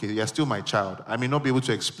 okay, you're still my child. I may not be able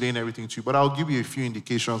to explain everything to you, but I'll give you a few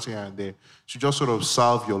indications here and there to just sort of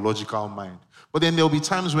salve your logical mind. But then there'll be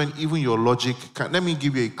times when even your logic let me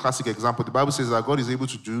give you a classic example. The Bible says that God is able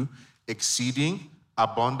to do exceeding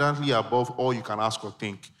abundantly above all you can ask or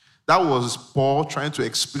think. That was Paul trying to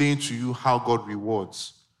explain to you how God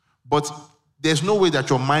rewards. But there's no way that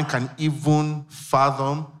your mind can even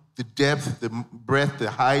fathom the depth, the breadth, the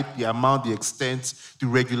height, the amount, the extent, the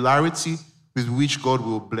regularity with which God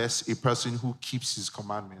will bless a person who keeps his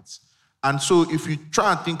commandments. And so if you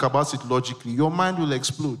try and think about it logically, your mind will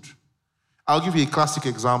explode. I'll give you a classic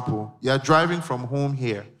example. You're driving from home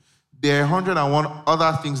here. There are 101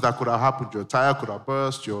 other things that could have happened. Your tire could have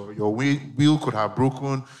burst, your wheel could have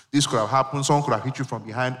broken, this could have happened, someone could have hit you from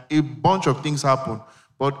behind. A bunch of things happen.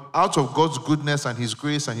 But out of God's goodness and his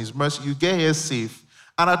grace and his mercy, you get here safe.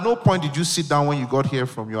 And at no point did you sit down when you got here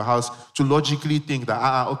from your house to logically think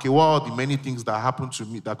that, okay, what are the many things that happened to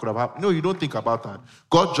me that could have happened? No, you don't think about that.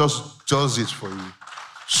 God just does it for you.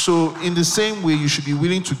 So in the same way, you should be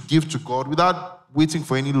willing to give to God without waiting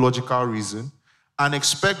for any logical reason, and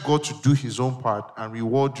expect God to do his own part and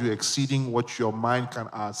reward you exceeding what your mind can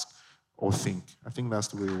ask or think. I think that's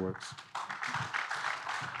the way it works.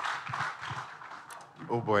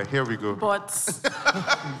 Oh boy, here we go. But,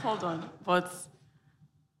 hold on, but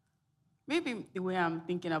maybe the way I'm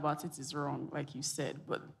thinking about it is wrong, like you said.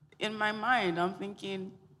 But in my mind, I'm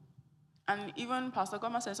thinking, and even Pastor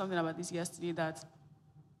Goma said something about this yesterday, that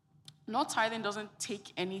not tithing doesn't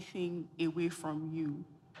take anything away from you,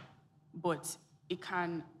 but it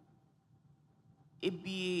can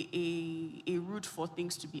be a route for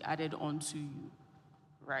things to be added onto you,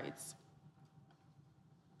 right?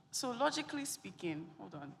 So logically speaking,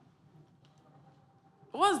 hold on.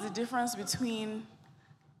 What's the difference between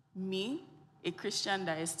me, a Christian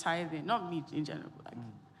that is tithing, not me in general, like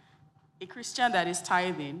a Christian that is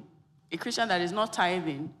tithing, a Christian that is not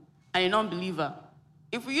tithing, and a non-believer?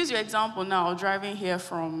 If we use your example now, driving here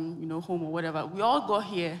from home or whatever, we all got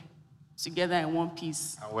here together in one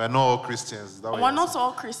piece. And we're not all Christians. We're not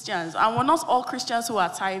all Christians. And we're not all Christians who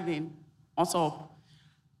are tithing on top.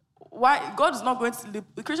 Why? God is not going to,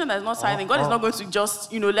 the Christian that is not tithing, God is not going to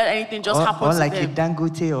just, let anything just happen to them. Or like a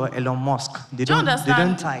Dangote or Elon Musk. Do you understand? They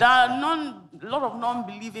don't tithe. There are a lot of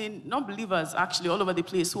non-believers actually all over the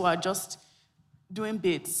place who are just doing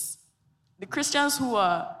bits. The Christians who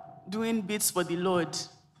are doing bits for the Lord,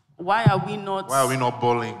 why are we not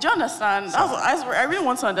bowling? Do you understand? I really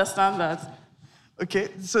want to understand that. Okay,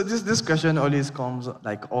 so this question always comes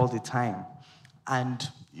like all the time. And,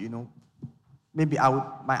 maybe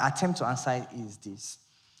my attempt to answer it is this.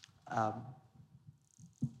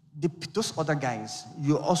 Those other guys,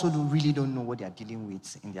 you also really don't know what they're dealing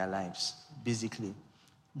with in their lives, basically.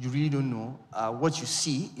 You really don't know. What you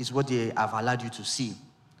see is what they have allowed you to see.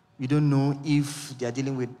 You don't know if they're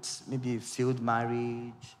dealing with maybe failed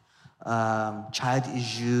marriage, child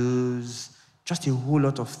issues, just a whole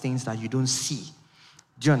lot of things that you don't see.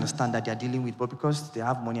 Do you understand that they're dealing with? But because they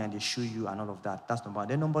have money and they show you and all of that, that's number one.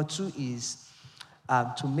 Then number two is,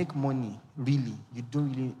 to make money, really, you don't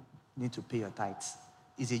really need to pay your tithes.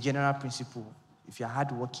 It's a general principle. If you're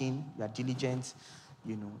hardworking, you're diligent,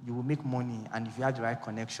 you will make money. And if you have the right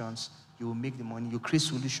connections, you will make the money. You create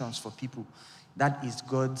solutions for people. That is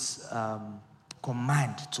God's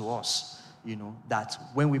command to us, that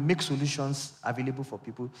when we make solutions available for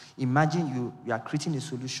people, imagine you are creating a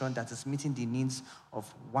solution that is meeting the needs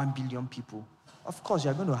of 1 billion people. Of course,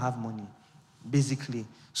 you're going to have money, basically.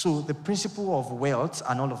 So the principle of wealth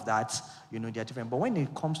and all of that, they are different. But when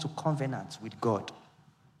it comes to covenant with God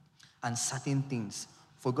and certain things,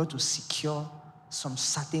 for God to secure some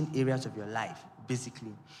certain areas of your life,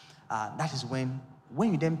 basically, that is when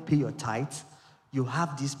you then pay your tithe, you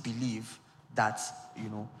have this belief that,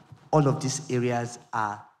 all of these areas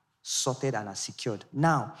are sorted and are secured.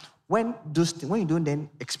 Now, when you don't then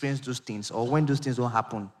experience those things, or when those things don't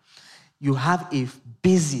happen, you have a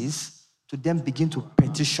basis to then begin to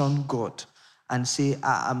petition God and say,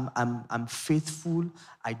 I'm faithful,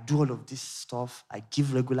 I do all of this stuff, I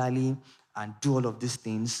give regularly and do all of these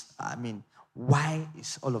things. I mean, why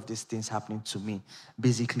is all of these things happening to me,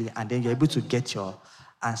 basically? And then you're able to get your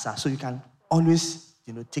answer. So you can always,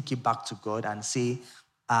 take it back to God and say,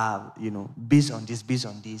 based on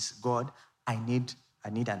this, God, I need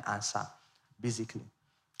an answer, basically.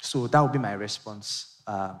 So that would be my response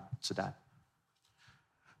to that.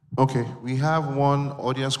 Okay, we have one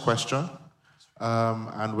audience question,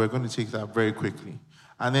 and we're going to take that very quickly.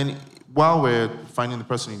 And then while we're finding the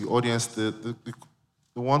person in the audience, the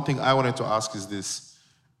one thing I wanted to ask is this,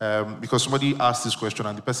 because somebody asked this question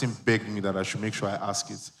and the person begged me that I should make sure I ask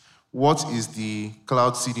it. What is the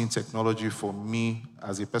cloud seeding technology for me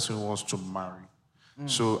as a person who wants to marry?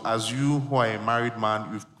 So as you, who are a married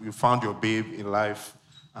man, you found your babe in life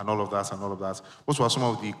and all of that, what were some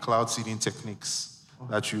of the cloud seeding techniques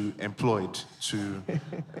that you employed to...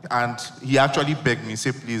 And he actually begged me,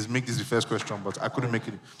 say, please, make this the first question, but I couldn't make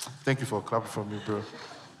it. Thank you for clapping for me, bro.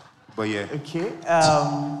 But yeah. Okay.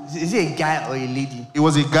 Is it a guy or a lady? It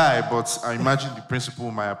was a guy, but I imagine the principle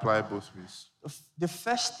might apply both ways. The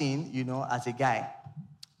first thing, as a guy,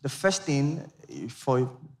 the first thing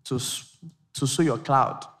to sow your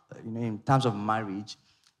cloud, in terms of marriage,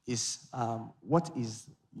 is what is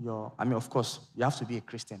your... of course, you have to be a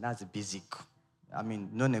Christian. That's the basic.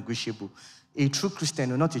 Non-negotiable. A true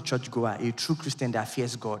Christian, not a churchgoer, a true Christian that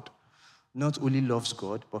fears God. Not only loves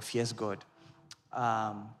God, but fears God.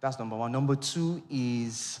 That's number one. Number two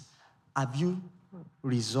is, have you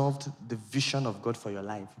resolved the vision of God for your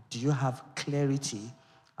life? Do you have clarity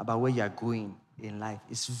about where you're going in life?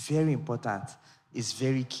 It's very important. It's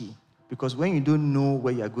very key. Because when you don't know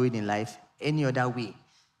where you're going in life, any other way,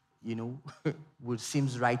 would seem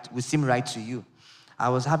right to you. I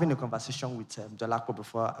was having a conversation with Dolapo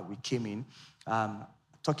before we came in,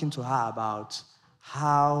 talking to her about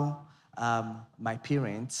how my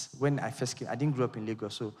parents, when I first came, I didn't grow up in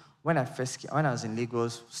Lagos, so when I was in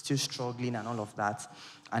Lagos, still struggling and all of that,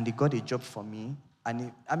 and they got a job for me,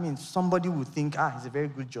 and somebody would think, it's a very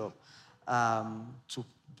good job to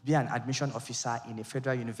be an admission officer in a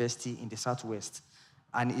federal university in the Southwest,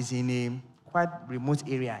 and is in a quite remote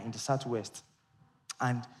area in the Southwest,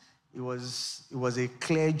 and it was a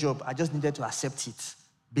clear job. I just needed to accept it.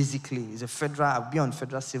 Basically, it's a federal. I'll be on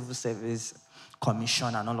Federal Civil Service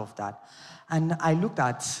Commission and all of that. And I looked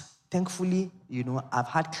at, thankfully, I've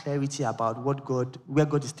had clarity about where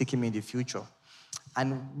God is taking me in the future.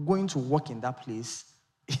 And going to work in that place,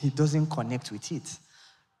 it doesn't connect with it.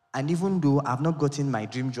 And even though I've not gotten my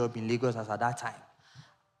dream job in Lagos as at that time,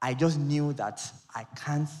 I just knew that I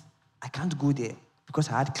can't go there because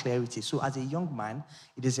I had clarity. So as a young man,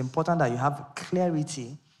 it is important that you have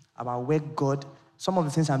clarity about where God, some of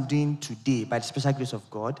the things I'm doing today by the special grace of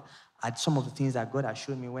God, are some of the things that God has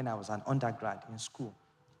shown me when I was an undergrad in school,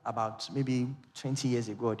 about maybe 20 years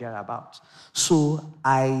ago or thereabouts. So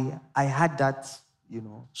I had that,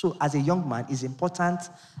 So as a young man, it's important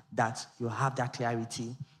that you have that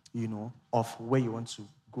clarity, of where you want to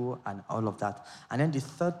go and all of that. And then the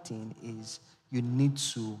third thing is you need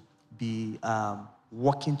to be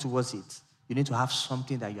working towards it. You need to have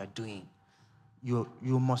something that you are doing.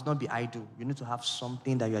 You must not be idle. You need to have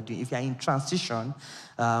something that you are doing. If you are in transition,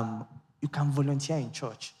 you can volunteer in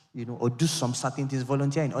church, or do some certain things,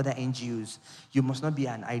 volunteer in other NGOs. You must not be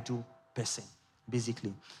an idle person,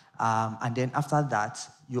 basically. And then after that,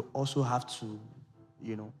 you also have to,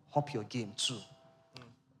 up your game too.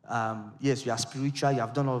 Yes, you are spiritual. You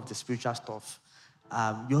have done all of the spiritual stuff.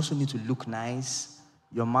 You also need to look nice.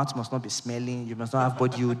 Your mouth must not be smelling. You must not have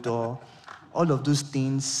body odor. All of those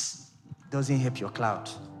things doesn't help your cloud.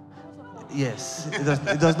 Yes,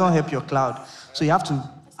 it does not help your cloud. So you have to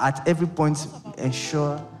at every point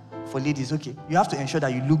ensure for ladies, okay, you have to ensure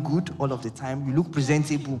that you look good all of the time. You look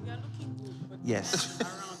presentable. Yes.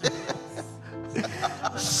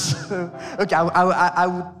 So, okay,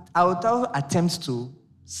 I would attempt to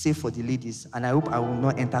say for the ladies, and I hope I will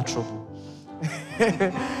not enter trouble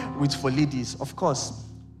with for ladies. Of course,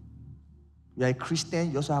 you're a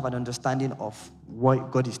Christian, you also have an understanding of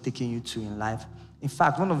what God is taking you to in life. In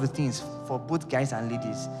fact, one of the things for both guys and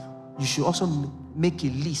ladies, you should also make a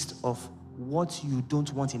list of what you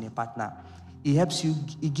don't want in a partner. It helps you,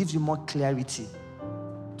 it gives you more clarity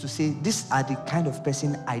to say, these are the kind of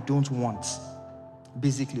person I don't want,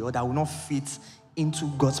 basically, or that will not fit into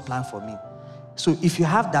God's plan for me. So if you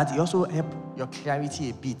have that, it also helps your clarity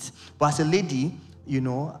a bit. But as a lady,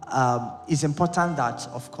 it's important that,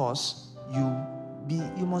 of course,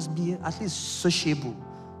 you must be at least sociable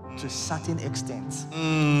to a certain extent.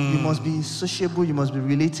 You must be sociable, you must be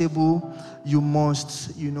relatable, you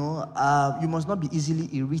must not be easily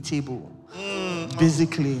irritable.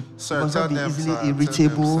 Basically, Sir, you must tell not be them, easily sir,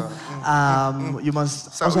 irritable. tell them, You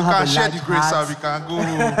must sir, also we have can a share light the grace, sir. heart. We can go.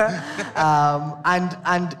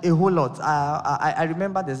 And a whole lot. I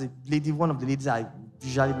remember there's a lady, one of the ladies I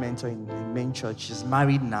usually mentor in main church. She's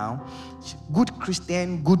married now. Good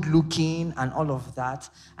Christian, good looking, and all of that.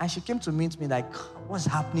 And she came to meet me like, what's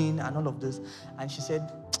happening and all of this. And she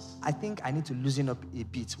said, I think I need to loosen up a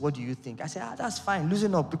bit. What do you think? I said, that's fine,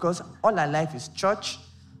 loosen up, because all our life is church,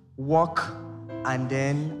 work, and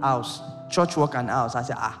then house. Church, work, and house. I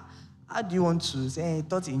said, how do you want to say? I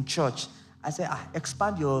thought in church. I said,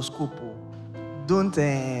 expand your scope. Don't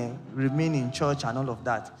remain in church and all of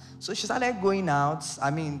that. So she started going out.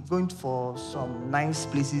 Going for some nice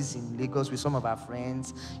places in Lagos with some of our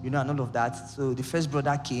friends, and all of that. So the first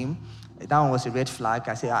brother came. That one was a red flag.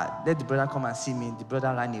 I said, let the brother come and see me. The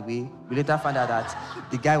brother ran away. We later found out that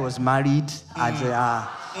the guy was married.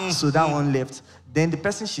 So that one left. Then the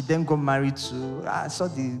person she then got married to, I saw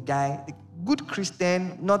the guy, good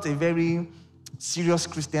Christian, not a very serious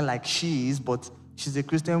Christian like she is, but she's a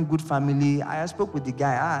Christian, good family. I spoke with the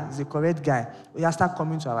guy. He's a correct guy. He started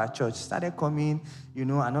coming to our church. Started coming,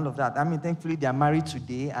 and all of that. Thankfully, they are married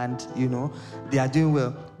today, and, they are doing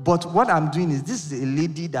well. But what I'm doing is, this is a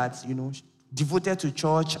lady that, devoted to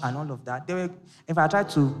church and all of that. If I tried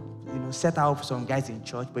to, set her up with some guys in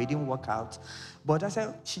church, but it didn't work out. But I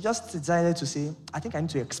said, she just decided to say, I think I need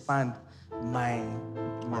to expand my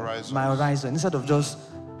horizon instead of just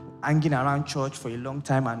hanging around church for a long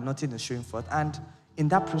time and nothing is showing forth. And in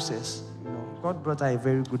that process, God brought her a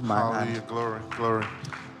very good man. Hallelujah, glory.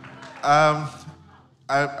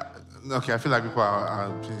 I feel like people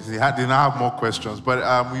they now have more questions, but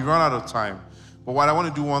we run out of time. But what I want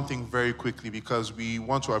to do one thing very quickly, because we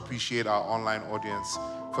want to appreciate our online audience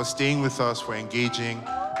for staying with us, for engaging,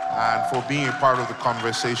 and for being a part of the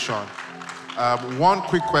conversation. One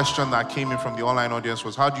quick question that came in from the online audience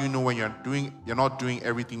was, how do you know when you're not doing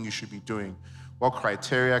everything you should be doing? What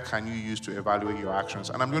criteria can you use to evaluate your actions?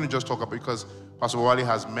 And I'm going to just talk about, because Pastor Wale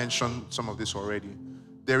has mentioned some of this already.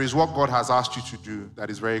 There is what God has asked you to do that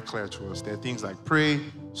is very clear to us. There are things like pray,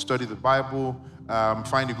 study the Bible,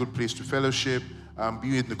 find a good place to fellowship,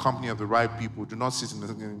 be in the company of the right people. Do not sit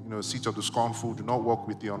in the seat of the scornful. Do not walk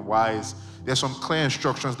with the unwise. There's some clear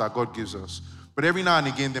instructions that God gives us. But every now and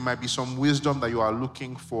again, there might be some wisdom that you are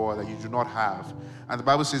looking for that you do not have. And the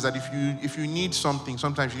Bible says that if you need something,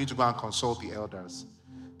 sometimes you need to go and consult the elders.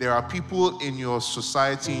 There are people in your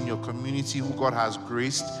society, in your community, who God has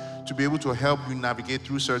graced to be able to help you navigate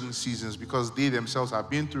through certain seasons because they themselves have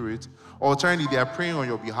been through it. Alternatively, they are praying on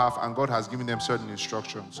your behalf and God has given them certain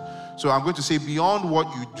instructions. So I'm going to say, beyond what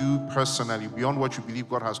you do personally, beyond what you believe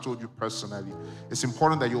God has told you personally, it's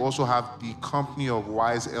important that you also have the company of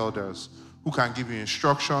wise elders who can give you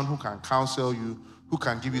instruction, who can counsel you, who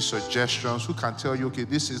can give you suggestions, who can tell you, okay,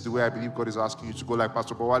 this is the way I believe God is asking you to go, like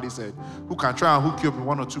Pastor Bawali said, who can try and hook you up with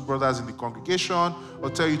one or two brothers in the congregation, or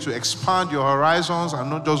tell you to expand your horizons and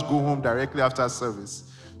not just go home directly after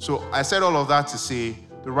service. So I said all of that to say,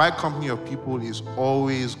 the right company of people is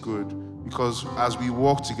always good, because as we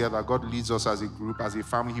walk together, God leads us as a group, as a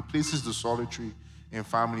family. He places the solitary in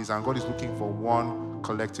families, and God is looking for one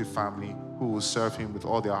collective family who will serve Him with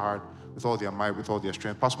all their heart, with all their might, with all their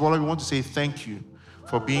strength. Pastor Bola, we want to say thank you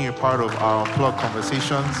for being a part of our Unplugged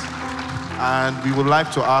Conversations. And we would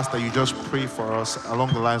like to ask that you just pray for us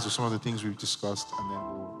along the lines of some of the things we've discussed, and then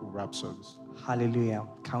we'll wrap service. Hallelujah.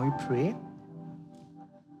 Can we pray?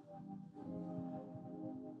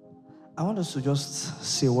 I want us to just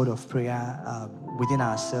say a word of prayer within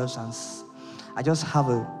ourselves. And I just have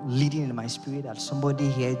a leading in my spirit that somebody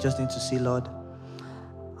here just needs to say, Lord,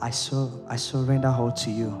 I surrender all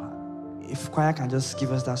to you. if choir can just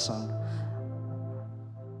give us that song.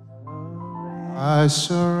 I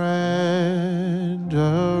surrender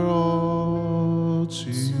all to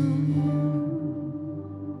you.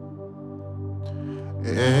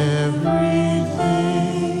 Everything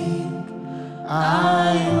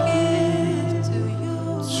I give to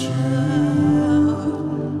you.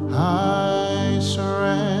 I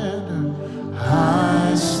surrender.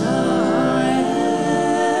 I surrender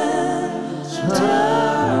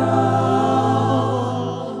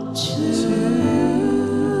all to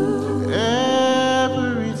you.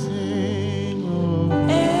 Everything, oh,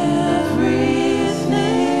 everything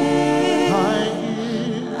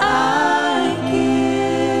I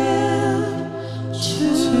give to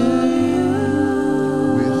you.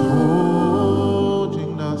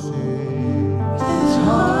 Withholding nothing.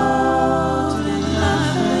 Withholding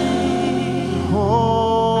nothing.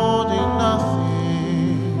 Holding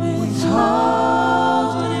nothing.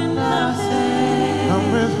 Withholding nothing. I'm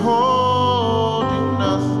withholding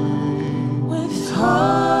nothing.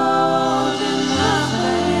 Withholding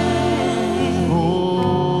nothing.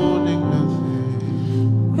 Holding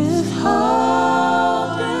nothing.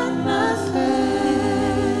 Withholding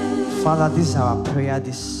nothing. Father, this is our prayer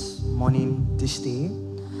this morning, this day.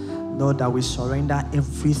 Lord, that we surrender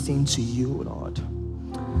everything to you, Lord.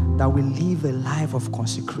 That we live a life of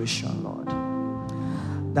consecration, Lord.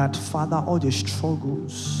 That, Father, all the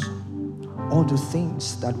struggles, all the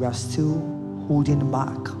things that we are still holding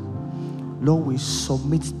back, Lord, we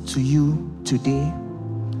submit to you today.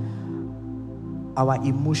 Our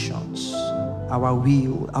emotions, our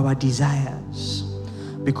will, our desires,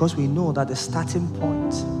 because we know that the starting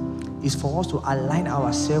point is for us to align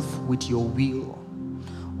ourselves with your will.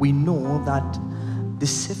 We know that the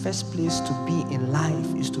safest place to be in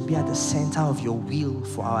life is to be at the center of your will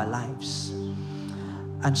for our lives.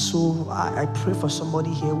 And so I pray for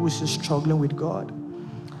somebody here who is still struggling with God,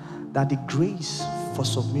 that the grace for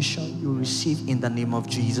submission you receive in the name of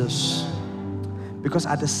Jesus. Because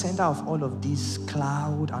at the center of all of this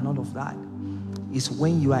cloud and all of that is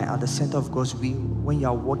when you are at the center of God's will, when you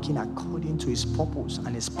are working according to his purpose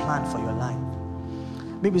and his plan for your life.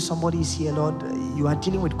 Maybe somebody is here, Lord, you are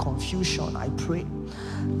dealing with confusion. I pray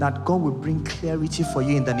that God will bring clarity for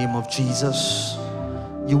you in the name of Jesus.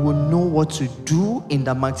 You will know what to do in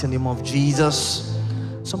the mighty name of Jesus.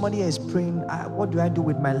 Somebody here is praying, what do I do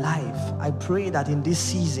with my life? I pray that in this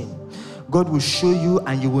season, God will show you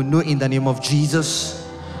and you will know in the name of Jesus.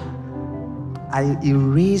 I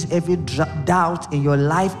erase every doubt in your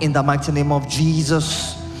life in the mighty name of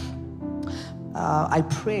Jesus. I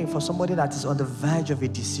pray for somebody that is on the verge of a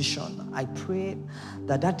decision. I pray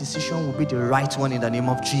that that decision will be the right one in the name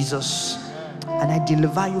of Jesus. And I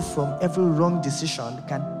deliver you from every wrong decision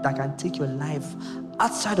that can take your life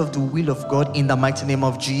outside of the will of God in the mighty name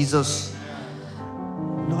of Jesus.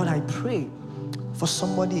 Lord, I pray for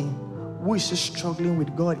somebody who is struggling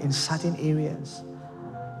with God in certain areas,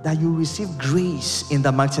 that you receive grace in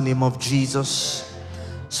the mighty name of Jesus.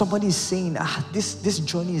 Somebody is saying, this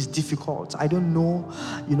journey is difficult. I don't know,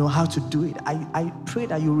 how to do it. I pray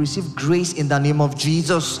that you receive grace in the name of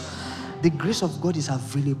Jesus. The grace of God is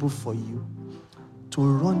available for you to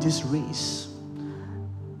run this race.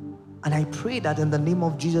 And I pray that in the name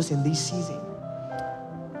of Jesus in this season,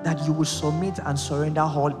 that you will submit and surrender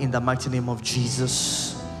all in the mighty name of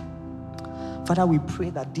Jesus. Father, we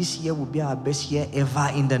pray that this year will be our best year ever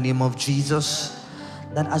in the name of Jesus.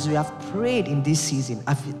 That as we have prayed in this season,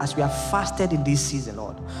 as we have fasted in this season,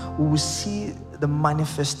 Lord, we will see the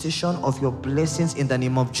manifestation of your blessings in the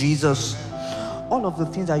name of Jesus. All of the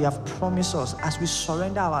things that you have promised us, as we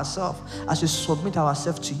surrender ourselves, as we submit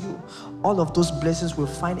ourselves to you, all of those blessings will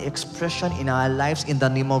find expression in our lives in the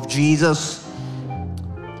name of Jesus.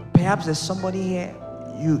 Perhaps there's somebody here,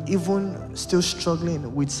 you even still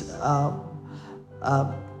struggling with an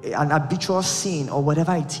habitual sin or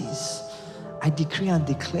whatever it is. I decree and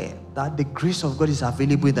declare that the grace of God is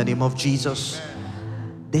available in the name of Jesus.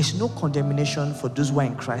 There's no condemnation for those who are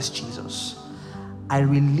in Christ Jesus. I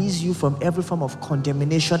release you from every form of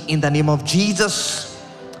condemnation in the name of Jesus.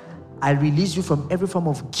 I release you from every form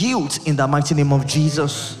of guilt in the mighty name of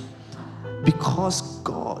Jesus. Because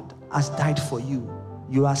God has died for you.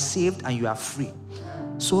 You are saved and you are free.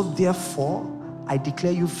 So therefore, I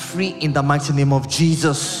declare you free in the mighty name of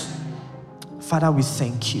Jesus. Father, we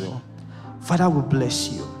thank you. Father, we bless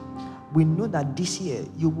you. We know that this year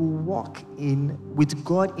you will walk with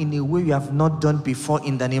God in a way you have not done before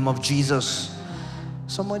in the name of Jesus.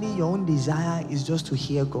 Somebody, your own desire is just to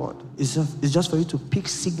hear God. It's just for you to pick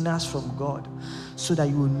signals from God so that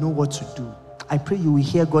you will know what to do. I pray you will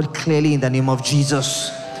hear God clearly in the name of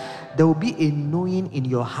Jesus. there will be a knowing in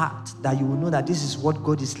your heart that you will know that this is what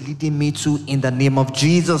God is leading me to in the name of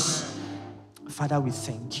Jesus. Father, we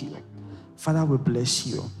thank you. Father, we bless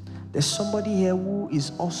you. There's somebody here who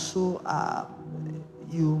is also,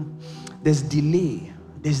 there's delay.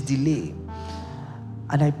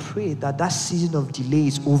 And I pray that that season of delay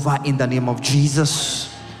is over in the name of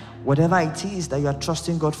Jesus. Whatever it is that you are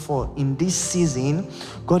trusting God for in this season,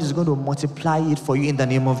 God is going to multiply it for you in the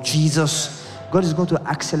name of Jesus. God is going to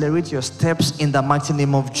accelerate your steps in the mighty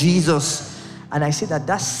name of Jesus. And I say that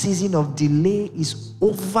that season of delay is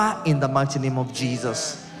over in the mighty name of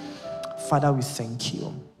Jesus. Father, we thank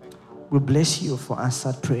you. We bless you for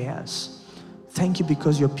answered prayers. Thank you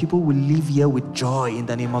because your people will live here with joy in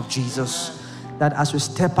the name of Jesus. That as we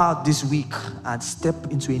step out this week and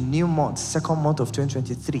step into a new month, second month of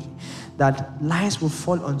 2023, that lives will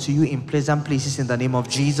fall onto you in pleasant places in the name of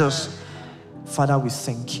Jesus. Father, we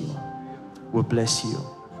thank you. We bless you.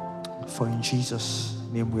 For in Jesus'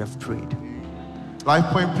 name we have prayed.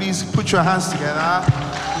 Life Point, please put your hands together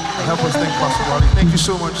and help us thank Pastor Wally. Thank you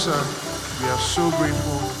so much, sir. We are so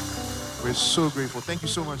grateful. We're so grateful. Thank you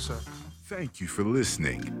so much, sir. Thank you for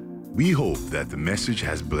listening. We hope that the message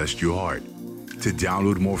has blessed your heart. To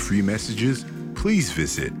download more free messages, please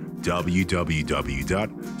visit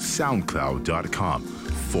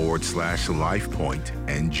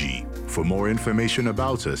www.soundcloud.com/LifePointNG. For more information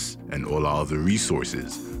about us and all our other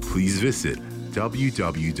resources, please visit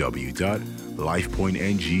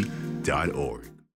www.lifepointng.org.